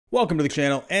Welcome to the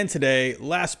channel, and today,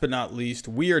 last but not least,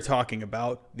 we are talking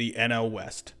about the NL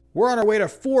West. We're on our way to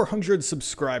 400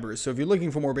 subscribers, so if you're looking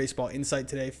for more baseball insight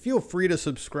today, feel free to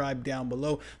subscribe down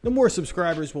below. The more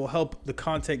subscribers will help the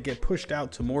content get pushed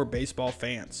out to more baseball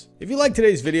fans. If you like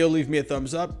today's video, leave me a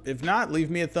thumbs up. If not, leave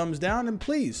me a thumbs down, and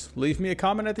please leave me a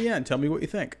comment at the end. Tell me what you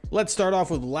think. Let's start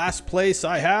off with last place.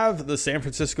 I have the San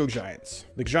Francisco Giants.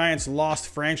 The Giants lost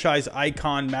franchise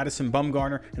icon Madison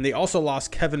Bumgarner, and they also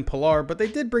lost Kevin Pillar, but they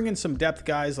did bring in some depth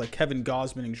guys like Kevin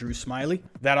Gausman and Drew Smyly.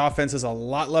 That offense has a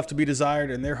lot left to be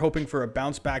desired, and they're hoping for a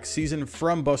bounce back season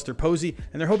from Buster Posey,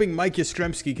 and they're hoping Mike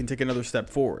Yastrzemski can take another step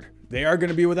forward. They are going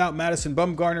to be without Madison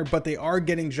Bumgarner, but they are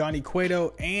getting Johnny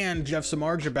Cueto and Jeff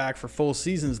Samardzija back for full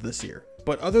seasons this year.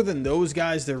 But other than those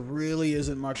guys, there really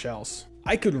isn't much else.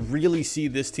 I could really see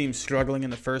this team struggling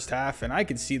in the first half, and I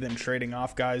could see them trading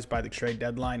off guys by the trade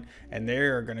deadline, and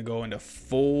they're going to go into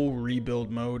full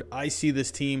rebuild mode. I see this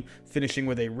team finishing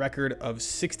with a record of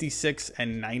 66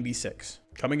 and 96.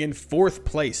 Coming in fourth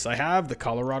place, I have the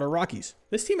Colorado Rockies.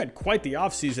 This team had quite the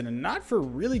offseason, and not for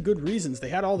really good reasons. They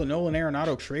had all the Nolan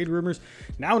Arenado trade rumors.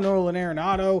 Now Nolan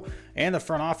Arenado and the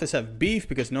front office have beef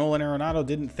because Nolan Arenado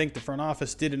didn't think the front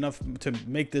office did enough to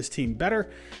make this team better.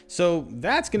 So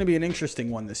that's going to be an interesting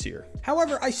one this year.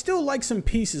 However, I still like some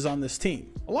pieces on this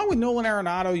team. Along with Nolan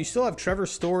Arenado, you still have Trevor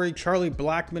Story, Charlie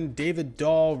Blackmon, David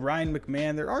Dahl, Ryan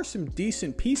McMahon. There are some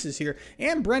decent pieces here,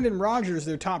 and Brendan Rodgers,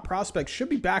 their top prospect, should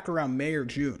be back around May or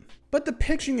June. But the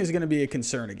pitching is going to be a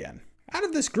concern again. Out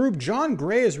of this group, John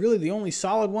Gray is really the only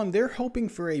solid one. They're hoping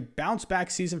for a bounce-back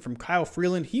season from Kyle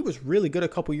Freeland. He was really good a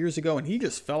couple years ago, and he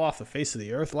just fell off the face of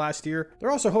the earth last year.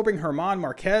 They're also hoping German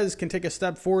Marquez can take a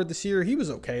step forward this year. He was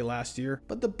okay last year.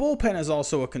 But the bullpen is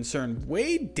also a concern.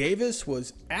 Wade Davis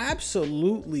was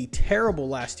absolutely terrible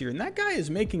last year, and that guy is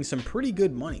making some pretty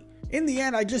good money. In the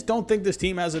end, I just don't think this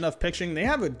team has enough pitching. They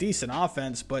have a decent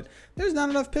offense, but there's not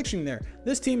enough pitching there.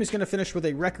 This team is going to finish with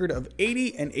a record of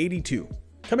 80 and 82.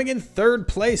 Coming in third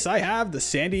place, I have the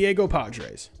San Diego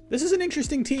Padres. This is an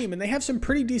interesting team, and they have some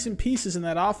pretty decent pieces in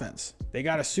that offense. They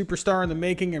got a superstar in the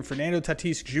making in Fernando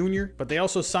Tatis Jr., but they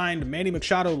also signed Manny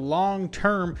Machado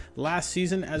long-term last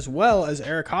season, as well as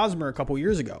Eric Hosmer a couple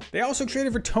years ago. They also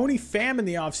traded for Tony Pham in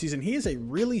the offseason. He is a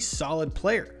really solid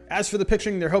player. As for the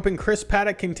pitching, they're hoping Chris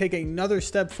Paddock can take another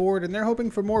step forward, and they're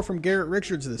hoping for more from Garrett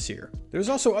Richards this year. There's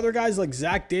also other guys like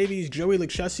Zach Davies, Joey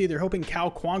Lucchesi. They're hoping Cal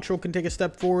Quantrill can take a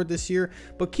step forward this year,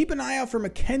 but keep an eye out for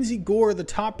Mackenzie Gore, the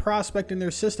top prospect in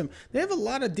their system. They have a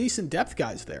lot of decent depth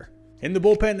guys there. In the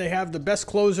bullpen, they have the best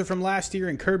closer from last year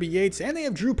in Kirby Yates, and they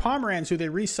have Drew Pomeranz, who they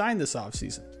re-signed this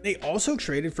offseason. They also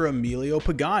traded for Emilio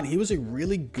Pagan. He was a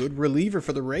really good reliever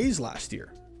for the Rays last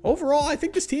year. Overall, I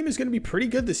think this team is going to be pretty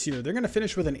good this year. They're going to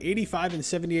finish with an 85 and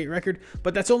 78 record,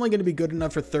 but that's only going to be good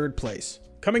enough for third place.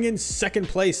 Coming in second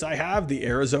place, I have the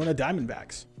Arizona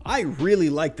Diamondbacks. I really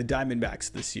like the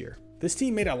Diamondbacks this year. This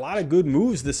team made a lot of good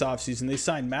moves this offseason. They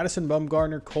signed Madison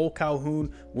Bumgarner, Cole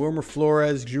Calhoun, Wilmer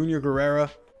Flores, Junior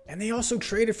Guerrera, and they also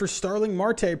traded for Starling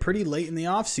Marte pretty late in the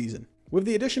offseason. With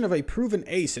the addition of a proven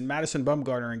ace in Madison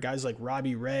Bumgarner and guys like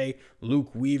Robbie Ray,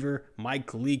 Luke Weaver,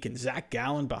 Mike Leake, and Zach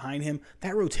Gallen behind him,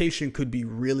 that rotation could be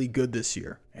really good this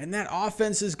year. And that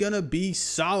offense is going to be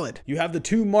solid. You have the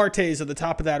two Martes at the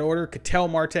top of that order, Ketel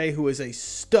Marte, who is a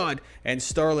stud, and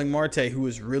Starling Marte, who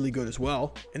is really good as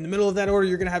well. In the middle of that order,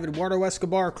 you're going to have Eduardo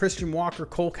Escobar, Christian Walker,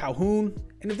 Cole Calhoun.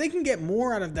 And if they can get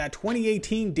more out of that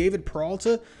 2018 David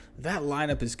Peralta, that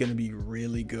lineup is going to be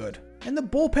really good. And the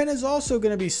bullpen is also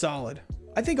going to be solid.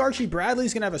 I think Archie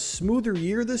Bradley's going to have a smoother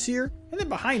year this year. And then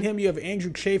behind him, you have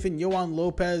Andrew Chafin, Yohan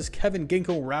Lopez, Kevin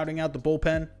Ginkel rounding out the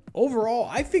bullpen. Overall,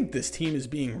 I think this team is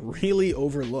being really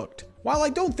overlooked. While I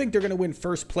don't think they're going to win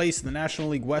first place in the National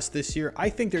League West this year, I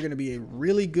think they're going to be a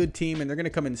really good team, and they're going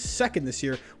to come in second this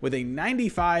year with a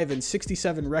 95 and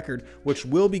 67 record, which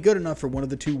will be good enough for one of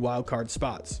the two wildcard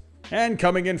spots. And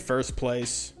coming in first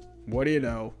place, what do you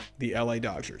know? The LA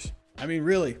Dodgers. I mean,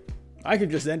 really, I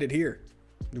could just end it here.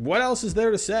 What else is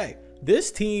there to say?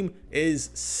 This team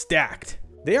is stacked.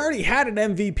 They already had an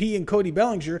MVP in Cody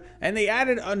Bellinger, and they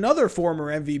added another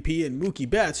former MVP in Mookie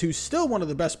Betts, who's still one of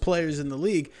the best players in the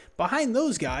league. Behind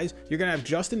those guys, you're going to have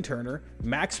Justin Turner,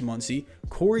 Max Muncy,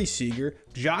 Corey Seager,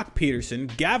 Jock Peterson,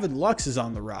 Gavin Lux is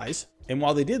on the rise. And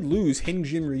while they did lose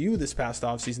Hyun-Jin Ryu this past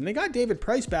offseason, they got David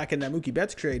Price back in that Mookie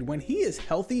Betts trade. When he is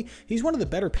healthy, he's one of the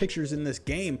better pitchers in this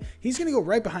game. He's going to go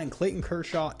right behind Clayton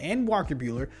Kershaw and Walker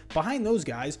Buehler. Behind those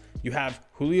guys, you have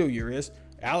Julio Urias,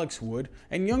 Alex Wood,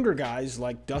 and younger guys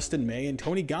like Dustin May and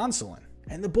Tony Gonsolin.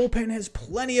 and the bullpen has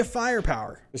plenty of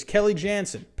firepower. There's Kelly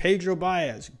Jansen, Pedro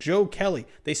Baez, Joe Kelly.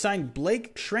 They signed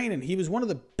Blake Treinen. He was one of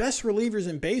the best relievers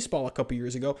in baseball a couple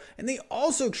years ago, and they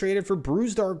also traded for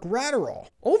Brusdar Graterol.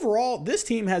 Overall, this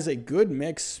team has a good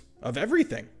mix of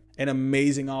everything. An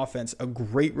amazing offense, a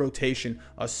great rotation,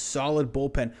 a solid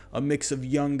bullpen, a mix of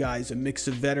young guys, a mix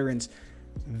of veterans.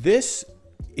 This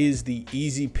is the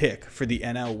easy pick for the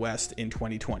NL West in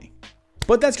 2020.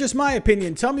 But that's just my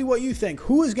opinion. Tell me what you think.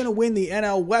 Who is going to win the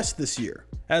NL West this year?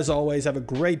 As always, have a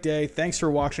great day. Thanks for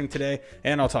watching today,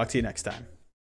 and I'll talk to you next time.